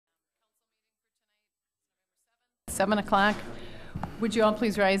7 o'clock. Would you all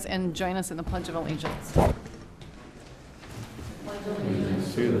please rise and join us in the Pledge of Allegiance?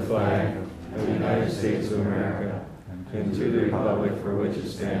 Allegiance to the flag of the United States of America and to the republic for which it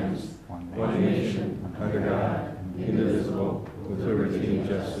stands, one nation, under God, indivisible, with liberty and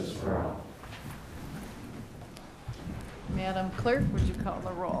justice for all. Madam Clerk, would you call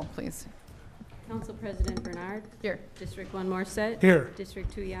the roll, please? Council President Bernard. Here. District 1 Morset. Here. District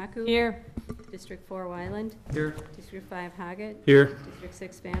 2 Yaku. Here. District 4 Wyland. Here. District 5 Hoggett. Here. District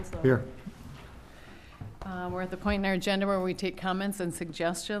 6 Vanslo. Here. We're at the point in our agenda where we take comments and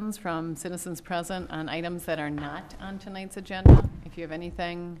suggestions from citizens present on items that are not on tonight's agenda. If you have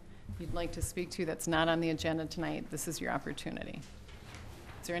anything you'd like to speak to that's not on the agenda tonight, this is your opportunity.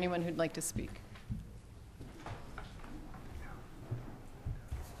 Is there anyone who'd like to speak?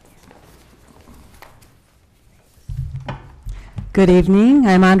 Good evening.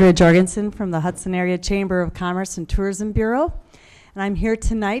 I'm Andrea Jorgensen from the Hudson Area Chamber of Commerce and Tourism Bureau, and I'm here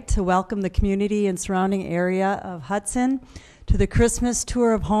tonight to welcome the community and surrounding area of Hudson to the Christmas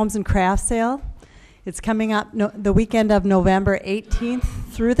Tour of Homes and Craft Sale. It's coming up the weekend of November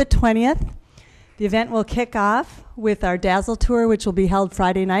 18th through the 20th. The event will kick off with our Dazzle Tour, which will be held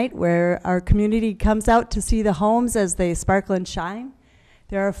Friday night, where our community comes out to see the homes as they sparkle and shine.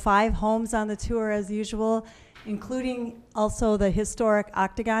 There are 5 homes on the tour as usual, including also the historic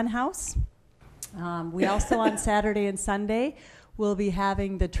Octagon House. We also on Saturday and Sunday will be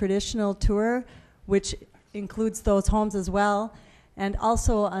having the traditional tour, which includes those homes as well, and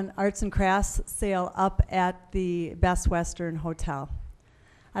also an arts and crafts sale up at the Best Western Hotel.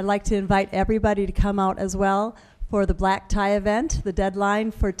 I'd like to invite everybody to come out as well for the black tie event. The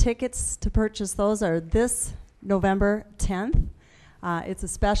deadline for tickets to purchase those are this November 10th. It's a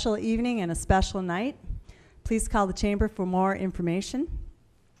special evening and a special night. Please call the chamber for more information.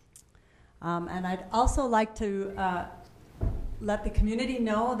 And I'd also like to let the community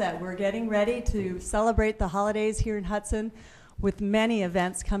know that we're getting ready to celebrate the holidays here in Hudson with many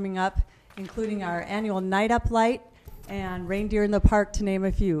events coming up, including our annual Night Up Light and Reindeer in the Park, to name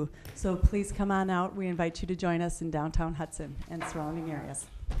a few. So please come on out. We invite you to join us in downtown Hudson and surrounding areas.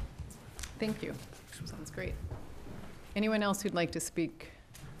 Thank you. Sounds great. Anyone else who'd like to speak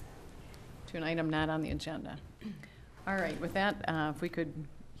to an item not on the agenda? All right, with that, if we could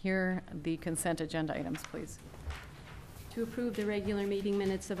hear the consent agenda items, please. To approve the regular meeting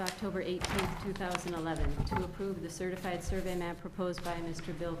minutes of October 18th, 2011. To approve the certified survey map proposed by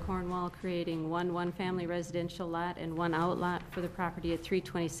Mr. Bill Cornwall, creating one family residential lot and one outlot for the property at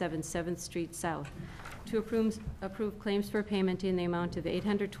 327 7th Street South. To approve claims for payment in the amount of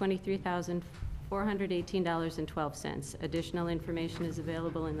 $823,418.12. Additional information is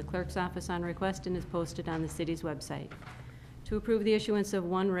available in the clerk's office on request and is posted on the city's website. To approve the issuance of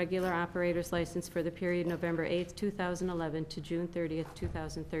 1 regular operator's license for the period November 8th, 2011 to June 30th,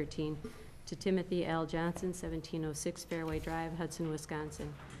 2013 to Timothy L. Johnson, 1706 Fairway Drive, Hudson,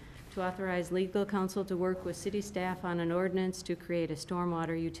 Wisconsin. To authorize legal counsel to work with city staff on an ordinance to create a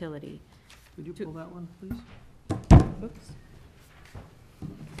stormwater utility. Would you pull that one, please? Oops.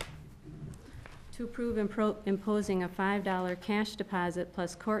 To approve imposing a $5 cash deposit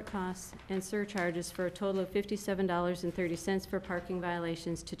plus court costs and surcharges for a total of $57.30 for parking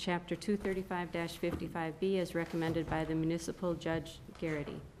violations to Chapter 235-55B as recommended by the Municipal Judge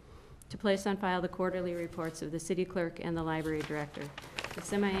Garrity. To place on file the quarterly reports of the City Clerk and the Library Director, the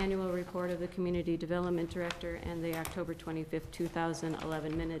semi-annual report of the Community Development Director, and the October 25th,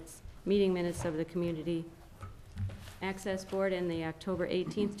 2011 meeting minutes of the Community Access Board, and the October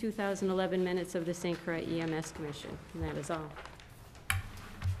 18th, 2011 minutes of the St. Croix EMS Commission. And that is all.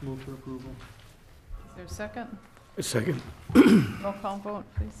 Move for approval. Is there a second? A second. Roll call vote,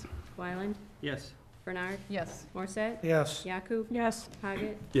 please. Wyland? Yes. Bernard? Yes. Morset? Yes. Yaku? Yes.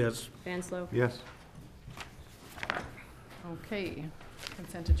 Hoggett? Yes. Vanslo? Yes. Okay,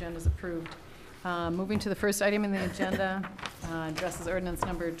 consent agenda is approved. Moving to the first item in the agenda, addresses ordinance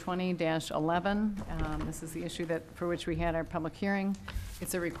number 20-11. This is the issue for which we had our public hearing.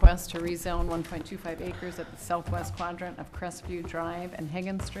 It's a request to rezone 1.25 acres at the southwest quadrant of Crestview Drive and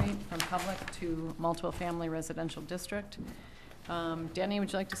Hagan Street from public to multiple family residential district. Danny,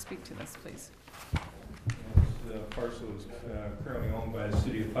 would you like to speak to this, please? The parcel is currently owned by the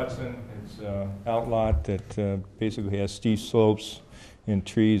city of Hudson. It's an outlot that basically has steep slopes and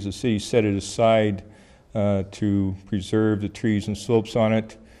trees. The city set it aside to preserve the trees and slopes on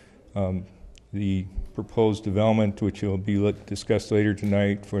it. The proposed development, which will be discussed later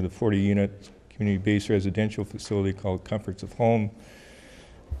tonight for the 40-unit community-based residential facility called Comforts of Home,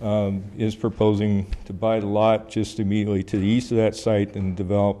 is proposing to buy the lot just immediately to the east of that site and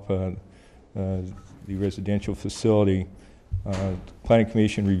develop the residential facility. Planning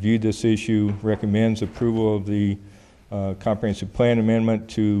Commission reviewed this issue, recommends approval of the comprehensive plan amendment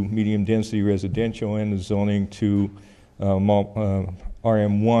to medium-density residential and the zoning to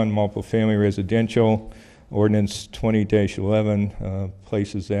RM1 multiple family residential. Ordinance 20-11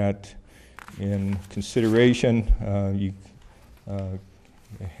 places that in consideration. You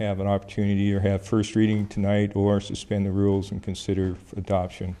have an opportunity to have first reading tonight or suspend the rules and consider for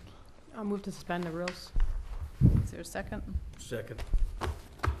adoption. I'll move to suspend the rules. Is there a second? Second.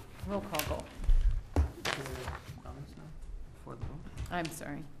 Roll call vote. Comments now before the vote? I'm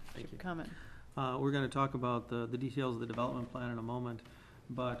sorry. Thank you. Comment. We're going to talk about the details of the development plan in a moment,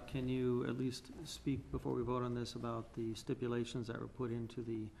 but can you at least speak before we vote on this about the stipulations that were put into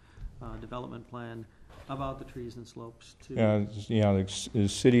the development plan about the trees and slopes to? Yeah, the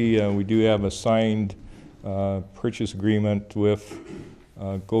city, we do have a signed purchase agreement with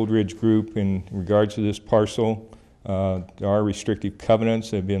Gold Ridge Group in regards to this parcel. There are restrictive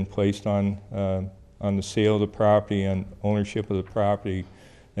covenants that have been placed on the sale of the property and ownership of the property,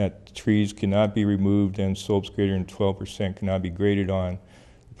 that trees cannot be removed and slopes greater than 12% cannot be graded on.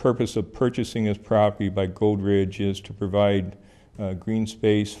 The purpose of purchasing this property by Gold Ridge is to provide green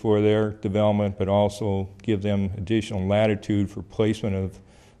space for their development, but also give them additional latitude for placement of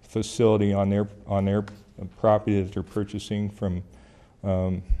facility on their property that they're purchasing from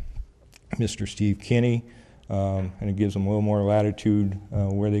Mr. Steve Kinney, and it gives them a little more latitude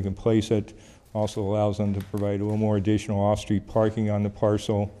where they can place it. Also allows them to provide a little more additional off-street parking on the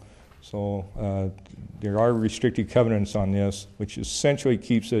parcel. So there are restricted covenants on this, which essentially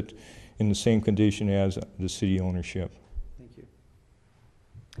keeps it in the same condition as the city ownership. Thank you.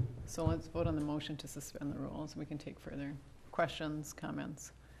 So let's vote on the motion to suspend the rules. We can take further questions,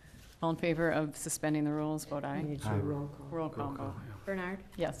 comments. All in favor of suspending the rules, vote aye. Roll call vote. Bernard.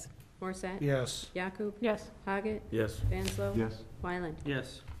 Yes. Morset. Yes. Yakub. Yes. Haggett. Yes. Vanslo. Yes. Wyland.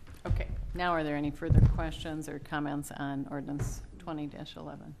 Yes. Okay. Now, are there any further questions or comments on ordinance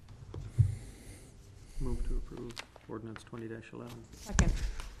 20-11? Move to approve ordinance 20-11. Second.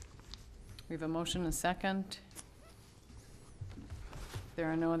 We have a motion and a second. If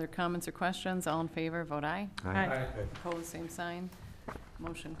there are no other comments or questions, all in favor, vote aye. Aye. Opposed, same sign.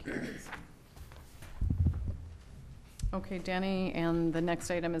 Motion carries. Okay, Danny, and the next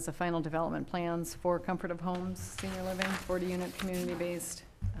item is the final development plans for Comfort of Homes Senior Living, 40-unit community-based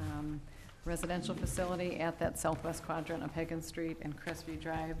residential facility at that southwest quadrant of Hagan Street and Crestview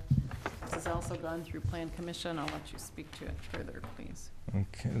Drive. This has also gone through Plan Commission. I'll let you speak to it further, please.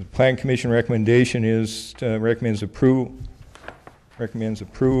 Okay. The Plan Commission recommendation is recommends approval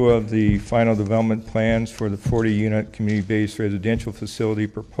of the final development plans for the 40-unit community-based residential facility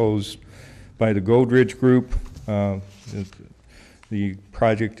proposed by the Gold Ridge Group. The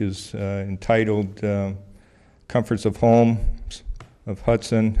project is entitled Comforts of Homes of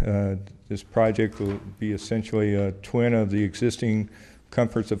Hudson. This project will be essentially a twin of the existing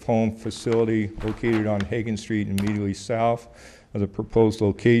Comforts of Home facility located on Hagan Street immediately south of the proposed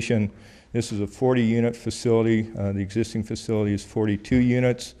location. This is a 40-unit facility. The existing facility is 42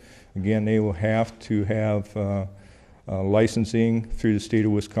 units. Again, they will have to have licensing through the state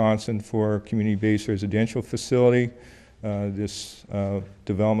of Wisconsin for a community-based residential facility. This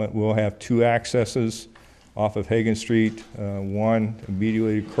development will have two accesses off of Hagan Street, one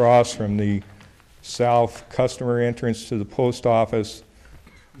immediately across from the south customer entrance to the post office.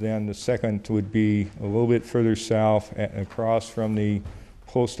 Then the second would be a little bit further south across from the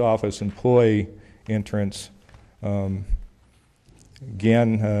post office employee entrance.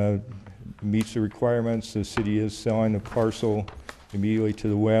 Again, meets the requirements. The city is selling the parcel immediately to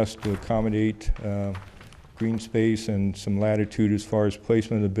the west to accommodate green space and some latitude as far as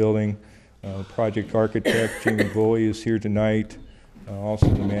placement of the building. Project architect Jamie Boley is here tonight. Also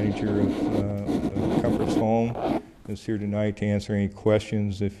the manager of Comforts Home is here tonight to answer any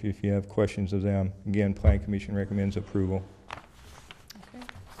questions if you have questions of them. Again, Plan Commission recommends approval. Okay.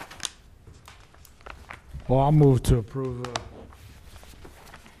 Well, I'll move to approve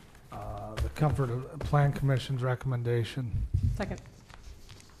the Comfort of Plan Commission's recommendation. Second.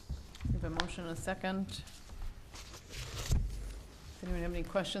 We have a motion and a second. Does anyone have any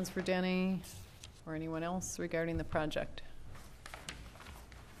questions for Danny or anyone else regarding the project?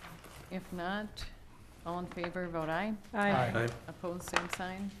 If not, all in favor, vote aye. Aye. Opposed, same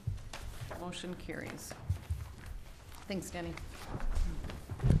sign. Motion carries. Thanks, Danny.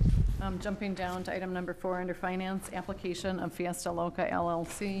 Jumping down to item number 4 under Finance, application of Fiesta Loca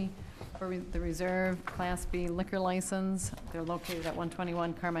LLC for the Reserve Class B liquor license. They're located at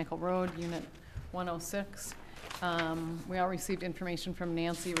 121 Carmichael Road, Unit 106. We all received information from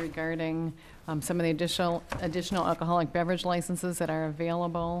Nancy regarding some of the additional alcoholic beverage licenses that are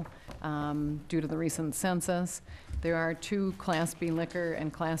available due to the recent census. There are 2 Class B liquor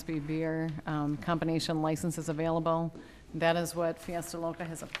and Class B beer combination licenses available. That is what Fiesta Loca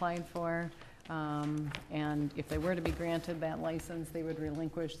has applied for. And if they were to be granted that license, they would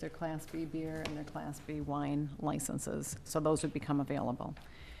relinquish their Class B beer and their Class B wine licenses. So those would become available.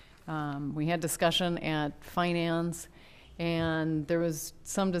 We had discussion at Finance, and there was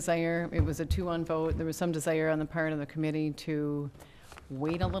some desire, it was a 2-1 vote, there was some desire on the part of the committee to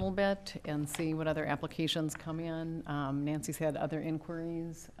wait a little bit and see what other applications come in. Nancy's had other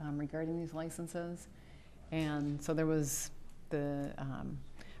inquiries regarding these licenses. And so there was the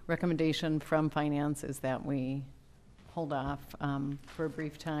recommendation from Finance is that we hold off for a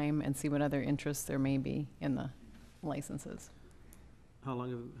brief time and see what other interests there may be in the licenses. How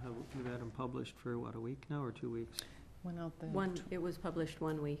long have we had them published for, what, a week now or 2 weeks? Went out the It was published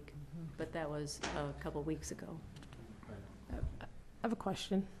 1 week, but that was a couple weeks ago. I have a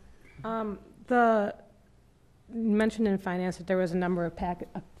question. You mentioned in Finance that there was a number of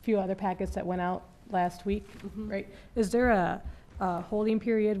a few other packets that went out last week, right? Is there a holding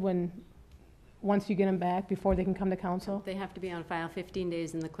period once you get them back before they can come to council? They have to be on file 15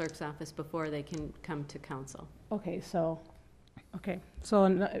 days in the clerk's office before they can come to council.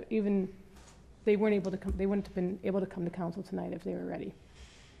 Even they weren't able to come. They wouldn't have been able to come to council tonight if they were ready.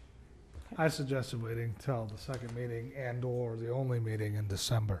 I suggested waiting till the second meeting and/or the only meeting in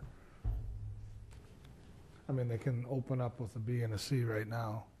December. I mean, they can open up with a B and a C right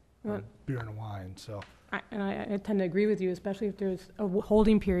now, or beer and wine, so. I tend to agree with you, especially if there's a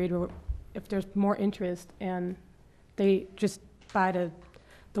holding period or if there's more interest and they just by the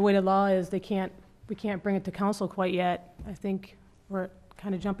way the law is, we can't bring it to council quite yet. I think we're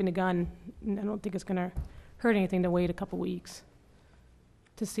kind of jumping the gun, and I don't think it's going to hurt anything to wait a couple weeks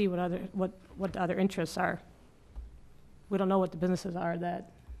to see what the other interests are. We don't know what the businesses are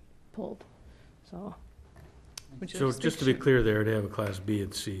that pulled, so. So just to be clear there, they have a Class B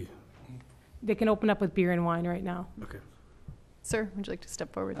and C. They can open up with beer and wine right now. Okay. Sir, would you like to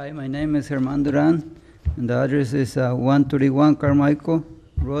step forward? Hi, my name is Herman Duran, and the address is 131 Carmichael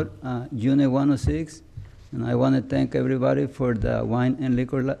Road, Unit 106. And I want to thank everybody for the wine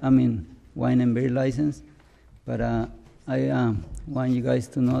and beer license. But I want you guys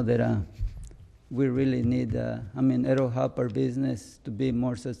to know that we really need, it'll help our business to be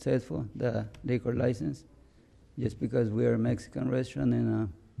more successful, the liquor license, just because we are a Mexican restaurant, and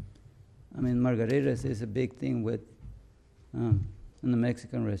margaritas is a big thing with in the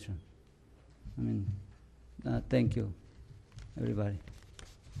Mexican restaurant. Thank you, everybody.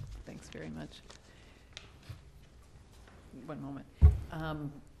 Thanks very much. One moment.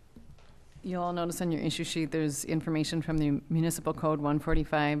 You'll all notice on your issue sheet there's information from the Municipal Code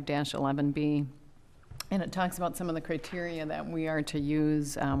 145-11B, and it talks about some of the criteria that we are to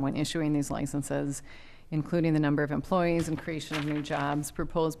use when issuing these licenses, including the number of employees and creation of new jobs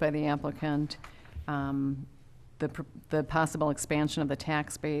proposed by the applicant, the possible expansion of the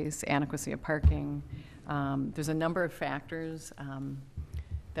tax base, adequacy of parking. There's a number of factors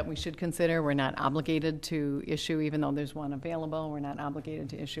that we should consider. We're not obligated to issue, even though there's one available. We're not obligated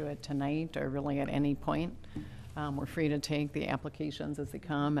to issue it tonight or really at any point. We're free to take the applications as they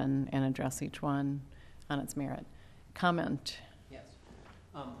come and address each one on its merit. Comment? Yes.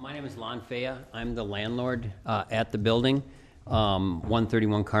 My name is Lon Fea. I'm the landlord at the building,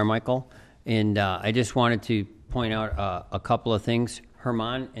 131 Carmichael. And I just wanted to point out a couple of things.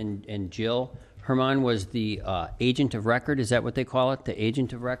 Herman and Jill. Herman was the agent of record, is that what they call it? The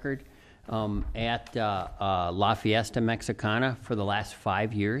agent of record at La Fiesta Mexicana for the last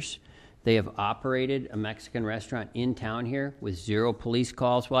 5 years. They have operated a Mexican restaurant in town here with 0 police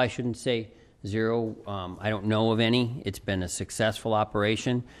calls. Well, I shouldn't say 0. I don't know of any. It's been a successful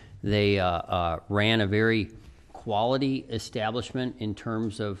operation. They ran a very quality establishment in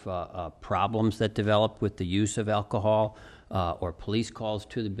terms of problems that developed with the use of alcohol or police calls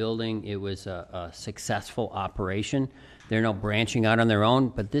to the building. It was a successful operation. They're now branching out on their own,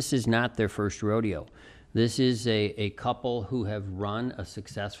 but this is not their first rodeo. This is a couple who have run a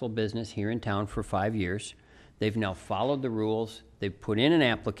successful business here in town for 5 years. They've now followed the rules. They've put in an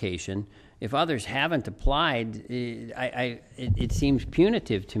application. If others haven't applied, it seems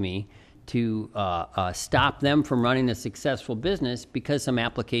punitive to me to stop them from running a successful business because some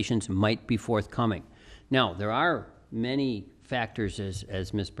applications might be forthcoming. Now, there are many factors,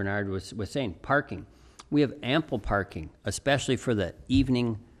 as Ms. Bernard was saying. Parking. We have ample parking, especially for the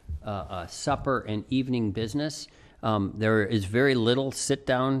evening supper and evening business. There is very little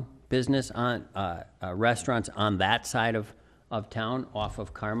sit-down business on, restaurants on that side of town, off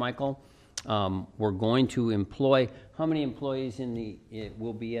of Carmichael. We're going to employ, how many employees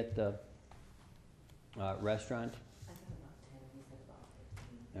will be at the restaurant?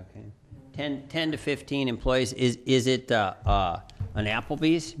 Okay. 10 to 15 employees. Is it an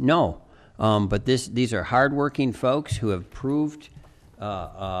Applebee's? No. But these are hardworking folks who have proved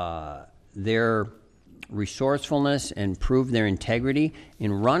their resourcefulness and proved their integrity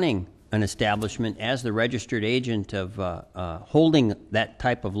in running an establishment as the registered agent of holding that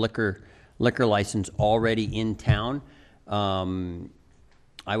type of liquor license already in town.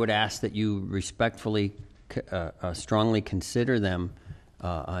 I would ask that you respectfully, strongly consider them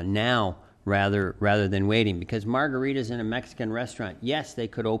now rather than waiting, because margaritas in a Mexican restaurant, yes, they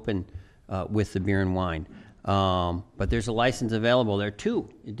could open with the beer and wine, but there's a license available. There are two.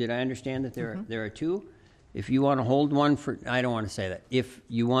 Did I understand that there are two? If you want to hold one for, I don't want to say that. If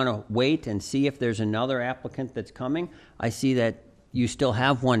you want to wait and see if there's another applicant that's coming, I see that you still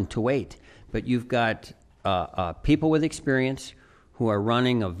have one to wait. But you've got people with experience who are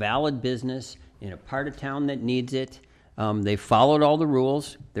running a valid business in a part of town that needs it. They've followed all the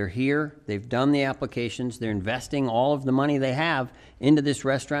rules. They're here. They've done the applications. They're investing all of the money they have into this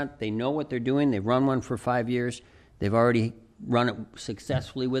restaurant. They know what they're doing. They've run one for 5 years. They've already run it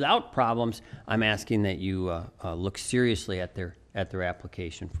successfully without problems. I'm asking that you look seriously at their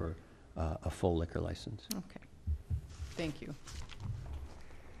application for a full liquor license. Okay. Thank you.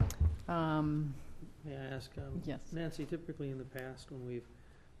 May I ask, Yes. Nancy, typically in the past when we've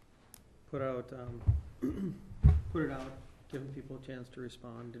put out, put it out, given people a chance to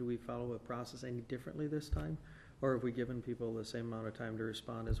respond, did we follow a process any differently this time? Or have we given people the same amount of time to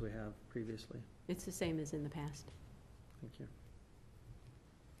respond as we have previously? It's the same as in the past. Thank you.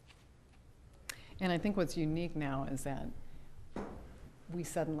 And I think what's unique now is that we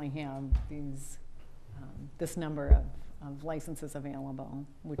suddenly have this number of licenses available,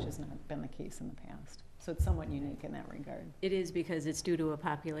 which has not been the case in the past. So it's somewhat unique in that regard. It is because it's due to a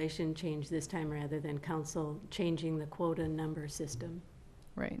population change this time rather than council changing the quota number system.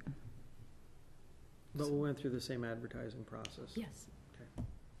 Right. But we went through the same advertising process. Yes.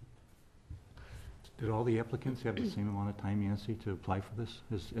 Did all the applicants have the same amount of time, Yancy, to apply for this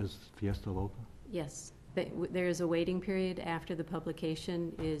as Fiesta Loca? Yes. There is a waiting period after the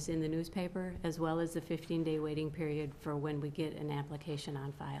publication is in the newspaper, as well as the 15-day waiting period for when we get an application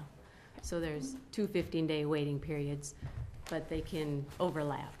on file. So there's 2 15-day waiting periods, but they can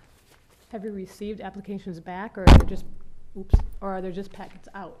overlap. Have you received applications back, or are there just packets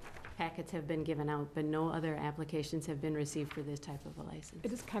out? Packets have been given out, but no other applications have been received for this type of a license.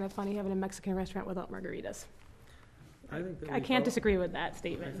 It is kind of funny having a Mexican restaurant without margaritas. I I can't disagree with that I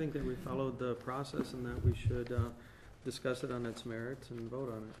statement. think that we followed the process and that we should discuss it on its merits and vote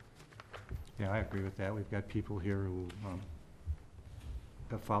on it. Yeah, I agree with that. We've got people here who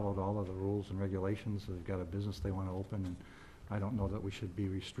have followed all of the rules and regulations. They've got a business they want to open, and I don't know that we should be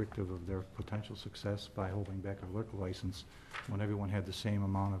restrictive of their potential success by holding back a liquor license when everyone had the same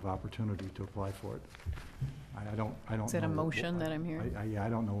amount of opportunity to apply for it. I don't know. Is that a motion that I'm hearing? Yeah, I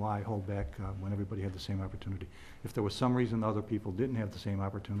don't know why hold back when everybody had the same opportunity. If there was some reason other people didn't have the same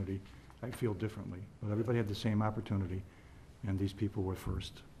opportunity, I'd feel differently. But everybody had the same opportunity, and these people were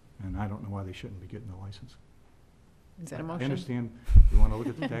first. And I don't know why they shouldn't be getting a license. Is that a motion? I understand we want to look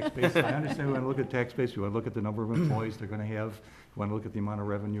at the tax base. I understand we want to look at tax base. We want to look at the number of employees they're going to have. We want to look at the amount of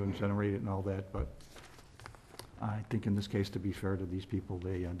revenue and generate it and all that. But I think in this case, to be fair to these people,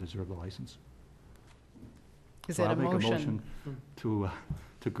 they deserve the license. Is So that I'll a make motion? to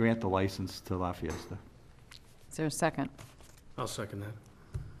grant the license to La Fiesta. Is there a second? I'll second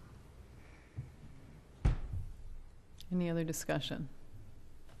that. Any other discussion?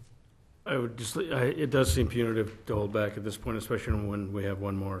 I would just, it does seem punitive to hold back at this point, especially when we have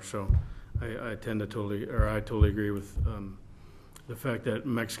one more, so I totally agree with the fact that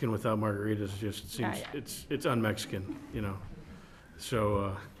Mexican without margaritas just seems, it's un-Mexican, you know.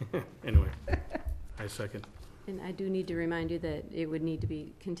 So, anyway, I second. And I do need to remind you that it would need to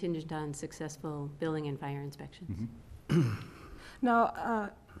be contingent on successful building and fire inspections. Mm-hmm. Now,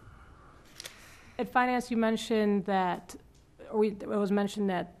 at finance, you mentioned that, it was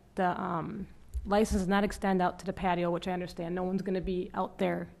mentioned that the license does not extend out to the patio, which I understand. No one's going to be out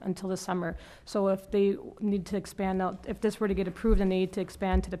there until the summer. So if they need to expand out, if this were to get approved and they need to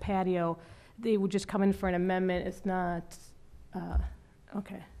expand to the patio, they would just come in for an amendment. It's not,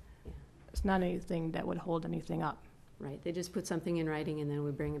 okay. It's not anything that would hold anything up. Right, they just put something in writing and then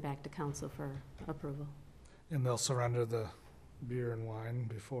we bring it back to council for approval. And they'll surrender the beer and wine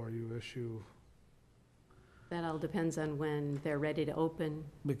before you issue That all depends on when they're ready to open.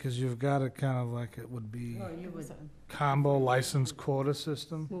 Because you've got it kind of like it would be You would- combo license quota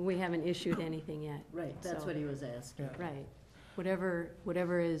system. Well, we haven't issued anything yet. Right, that's So- what he was asking. Yeah. Right.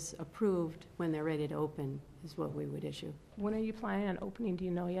 Whatever is approved when they're ready to open is what we would issue. When are you planning on opening, do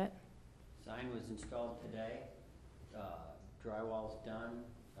you know yet? Sign was installed today, drywall's done,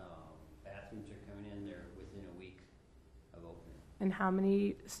 bathrooms are coming in, they're within a week of opening. And how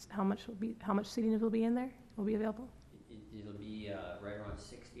much seating will be in there, will be available? It'll be right around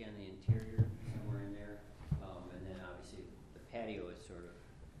 60 on the interior, somewhere in there, and then obviously the patio is sort of,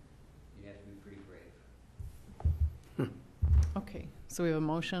 you'd have to be pretty brave. Okay, so we have a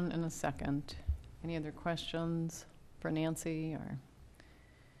motion and a second. Any other questions for Nancy or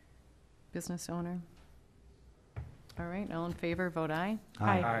business owner? All right, all in favor, vote aye.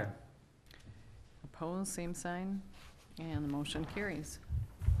 Aye. Opposed, same sign, and the motion carries.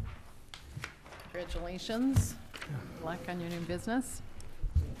 Congratulations. Good luck on your new business.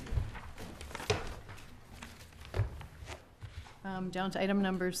 Down to item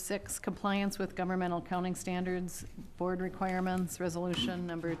number 6, compliance with governmental accounting standards, board requirements, resolution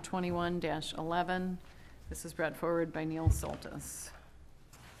number 21-11. This is brought forward by Neil Soltis.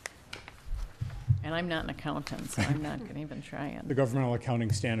 And I'm not an accountant, so I'm not going to even try The and. Governmental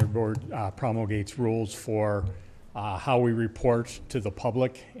Accounting Standard Board promulgates rules for how we report to the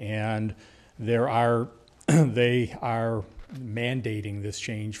public, and they are mandating this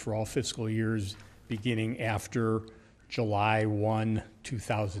change for all fiscal years beginning after July 1,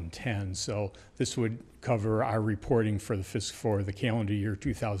 2010. So this would cover our reporting for the calendar year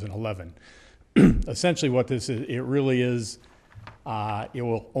 2011. Essentially what this is, it really is, it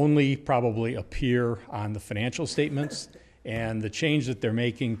will only probably appear on the financial statements, and the change that they're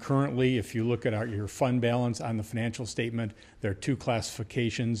making currently, if you look at your fund balance on the financial statement, there are 2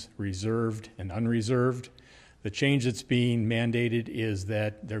 classifications, reserved and unreserved. The change that's being mandated is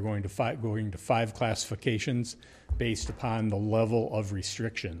that they're going to 5 classifications based upon the level of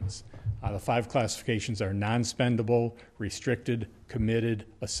restrictions. The 5 classifications are non-spendable, restricted, committed,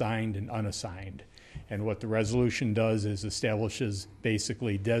 assigned, and unassigned. And what the resolution does is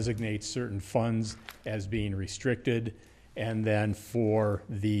basically designates certain funds as being restricted, and then for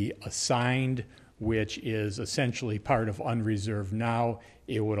the assigned, which is essentially part of unreserved now,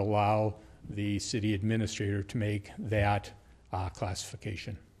 it would allow the city administrator to make that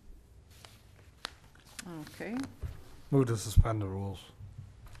classification. Okay. Move to suspend the rules.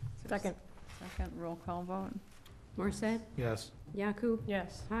 Second. Second, roll call vote. Morset, Yes. Yaku,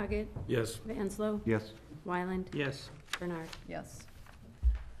 Yes. Haggett, Yes. Vanslo, Yes. Wyland, Yes. Bernard. Yes.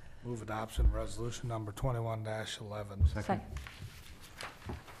 Move adoption of resolution number 21-11. Second.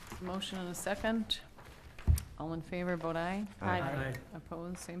 Motion and a second. All in favor, vote aye. Aye.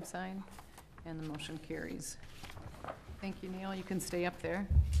 Opposed, same sign, and the motion carries. Thank you, Neil. You can stay up there,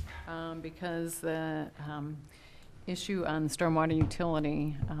 because the issue on stormwater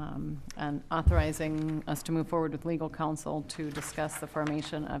utility, and authorizing us to move forward with legal counsel to discuss the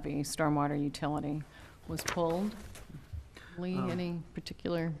formation of a stormwater utility was pulled. Lee, any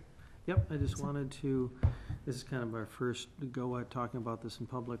particular? Yep, I just wanted to, this is kind of our first go at talking about this in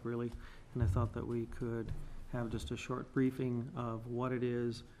public, really, and I thought that we could have just a short briefing of what it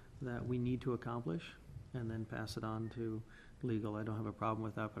is that we need to accomplish, and then pass it on to legal. I don't have a problem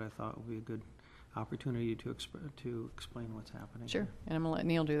with that, but I thought it would be a good opportunity to explain what's happening. Sure, and I'm going to let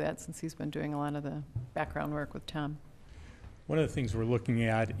Neil do that since he's been doing a lot of the background work with Tom. One of the things we're looking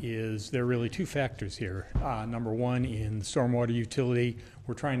at is there are really 2 factors here. Number one, in the stormwater utility,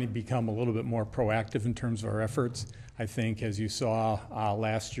 we're trying to become a little bit more proactive in terms of our efforts. I think, as you saw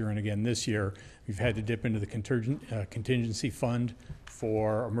last year and again this year, we've had to dip into the contingency fund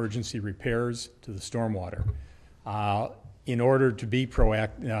for emergency repairs to the stormwater. In order to be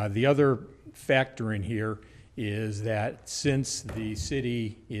proactive, the other factor in here is that since the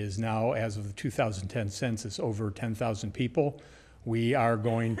city is now, as of the 2010 census, over 10,000 people, we are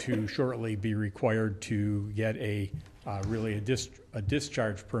going to shortly be required to get a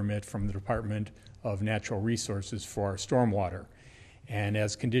discharge permit from the Department of Natural Resources for our stormwater. And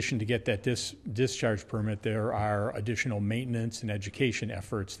as condition to get that discharge permit, there are additional maintenance and education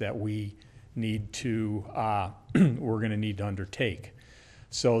efforts that we need to, we're going to need to undertake.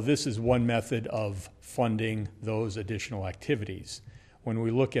 So this is one method of funding those additional activities. When we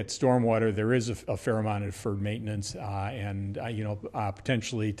look at stormwater, there is a fair amount of deferred maintenance, and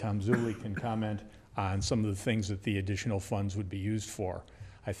potentially Tom Zulli can comment on some of the things that the additional funds would be used for.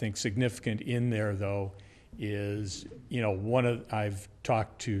 I think significant in there, though, is I've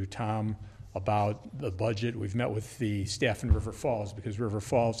talked to Tom about the budget. We've met with the staff in River Falls because River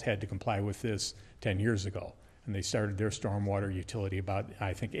Falls had to comply with this 10 years ago. And they started their stormwater utility about,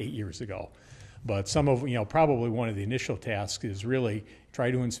 I think, 8 years ago. But some of, probably one of the initial tasks is really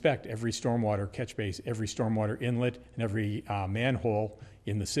try to inspect every stormwater catch base, every stormwater inlet, and every manhole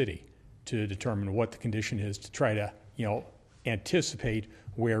in the city to determine what the condition is to try to, anticipate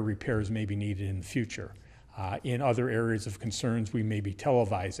where repairs may be needed in the future. In other areas of concerns, we may be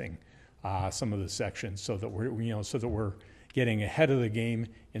televising some of the sections so that we're getting ahead of the game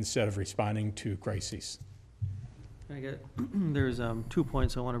instead of responding to crises. There's 2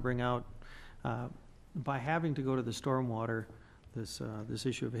 points I want to bring out. By having to go to the stormwater, this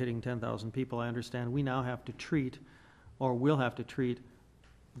issue of hitting 10,000 people, I understand we now have to treat, or will have to treat,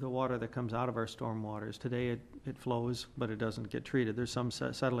 the water that comes out of our stormwaters. Today it flows, but it doesn't get treated. There's some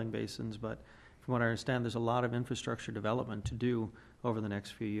settling basins, but from what I understand, there's a lot of infrastructure development to do over the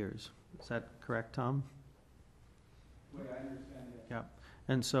next few years. Is that correct, Tom? Well, I understand that. Yeah.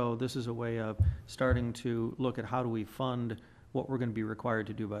 And so this is a way of starting to look at how do we fund what we're going to be required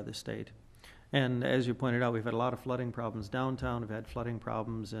to do by the state. And as you pointed out, we've had a lot of flooding problems downtown. We've had flooding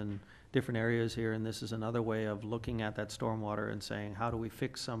problems in different areas here, and this is another way of looking at that stormwater and saying, how do we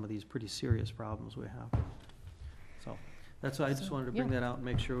fix some of these pretty serious problems we have? So that's why I just wanted to bring that out and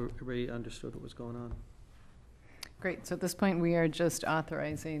make sure everybody understood what was going on. Great. So at this point, we are just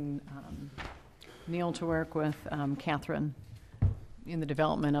authorizing Neil to work with Catherine in the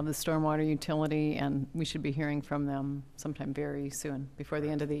development of the stormwater utility, and we should be hearing from them sometime very soon, before the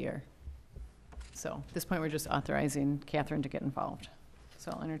end of the year. So at this point, we're just authorizing Catherine to get involved. So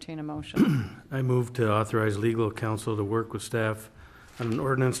I'll entertain a motion. I move to authorize legal counsel to work with staff on an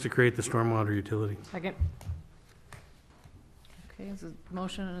ordinance to create the stormwater utility. Second. Okay, is a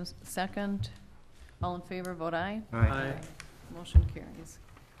motion and a second? All in favor, vote aye. Aye. Motion carries.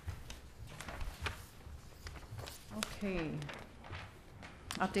 Okay.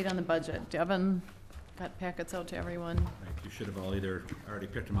 Update on the budget. Devin got packets out to everyone. Right, you should have all either already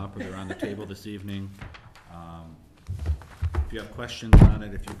picked them up or they're on the table this evening. If you have questions on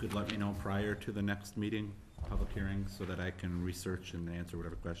it, if you could let me know prior to the next meeting, public hearing, so that I can research and answer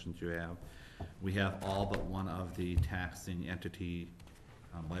whatever questions you have. We have all but one of the taxing entity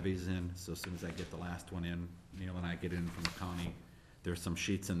levies in, so as soon as I get the last one in, Neil and I get in from the county, there's some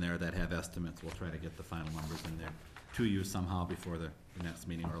sheets in there that have estimates. We'll try to get the final numbers in there to you somehow before the next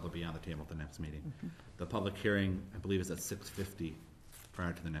meeting, or they'll be on the table at the next meeting. Mm-hmm. The public hearing, I believe, is at 6:50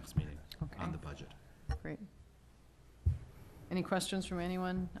 prior to the next meeting Okay. on the budget. Great. Any questions from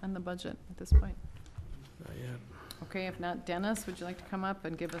anyone on the budget at this point? Not yet. Okay, if not, Dennis, would you like to come up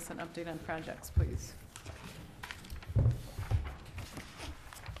and give us an update on projects, please?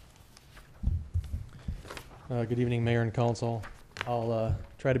 Good evening, Mayor and Council. I'll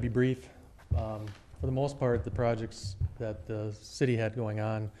try to be brief. For the most part, the projects that the city had going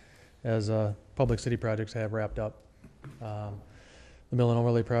on as public city projects have wrapped up. The Mill and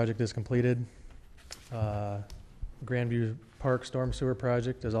Overlay project is completed. Grandview Park Storm Sewer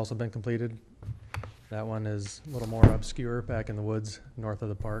project has also been completed. That one is a little more obscure, back in the woods north of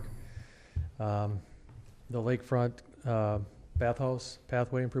the park. The lakefront bathhouse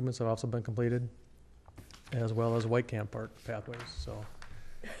pathway improvements have also been completed, as well as White Camp Park pathways. So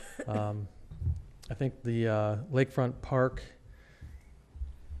I think the lakefront park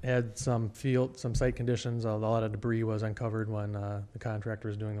had some site conditions. A lot of debris was uncovered when the contractor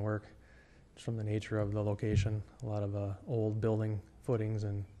was doing the work, just from the nature of the location. A lot of old building footings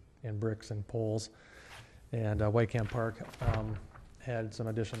and bricks and poles. And White Camp Park had some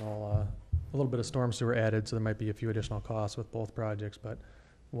additional, a little bit of storm sewer added, so there might be a few additional costs with both projects, but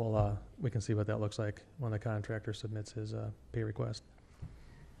we can see what that looks like when the contractor submits his pay request.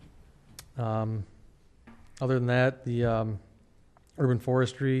 Other than that, the urban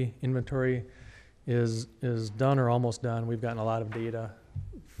forestry inventory is done or almost done. We've gotten a lot of data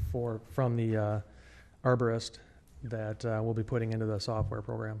from the arborist that we'll be putting into the software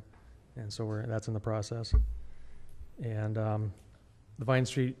program, and so that's in the process. And the Vine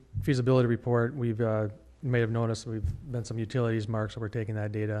Street feasibility report, you may have noticed we've been some utilities marked, so we're taking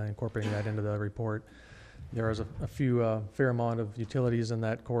that data, incorporating that into the report. There is a fair amount of utilities in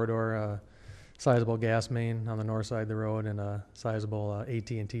that corridor, sizable gas main on the north side of the road, and a sizable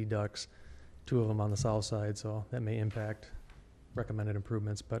AT&T ducts, 2 of them on the south side, so that may impact recommended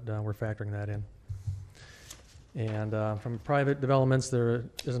improvements, but we're factoring that in. And from private developments, there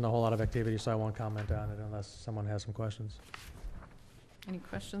isn't a whole lot of activity, so I won't comment on it unless someone has some questions. Any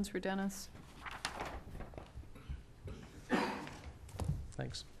questions for Dennis?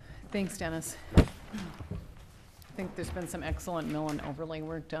 Thanks, Dennis. I think there's been some excellent mill and overlay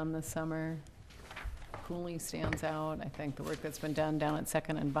work done this summer. Cooley stands out. I think the work that's been done down at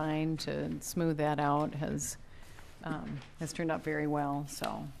Second and Vine to smooth that out has turned out very well,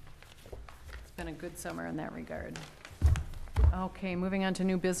 so it's been a good summer in that regard. Okay, moving on to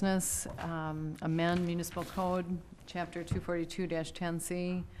new business, amend municipal code, chapter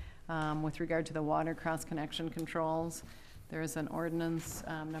 242-10C, with regard to the water cross-connection controls. There is an ordinance,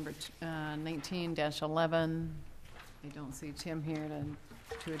 number 19-11. I don't see Tim here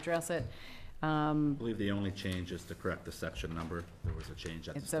to address it. I believe the only change is to correct the section number. There was a change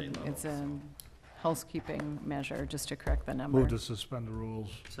at the state level. It's a housekeeping measure, just to correct the number. Move to suspend the rules.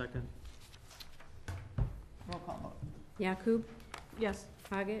 Second. Roll call vote. Yakub? Yes.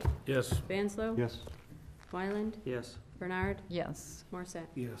 Haggett? Yes. Vanslo? Yes. Wyland? Yes. Bernard? Yes. Morset?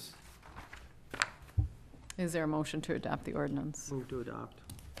 Yes. Is there a motion to adopt the ordinance? Move to adopt.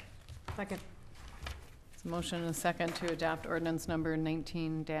 Second. There's a motion and a second to adopt ordinance number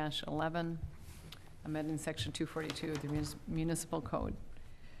 19-11, amending section 242 of the municipal code.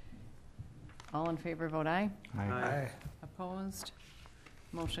 All in favor, vote aye. Aye. Opposed?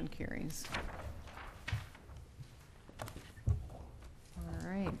 Motion carries. All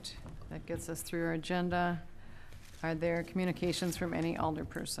right, that gets us through our agenda. Are there communications from any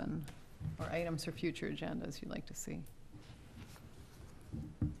alderperson or items for future agendas you'd like to see?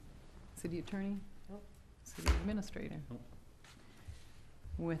 City attorney? Nope. City administrator? Nope.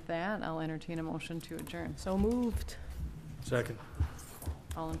 With that, I'll entertain a motion to adjourn. So moved. Second.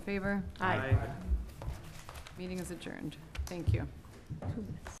 All in favor? Aye. Meeting is adjourned. Thank you. 2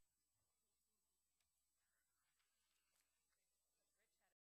 minutes.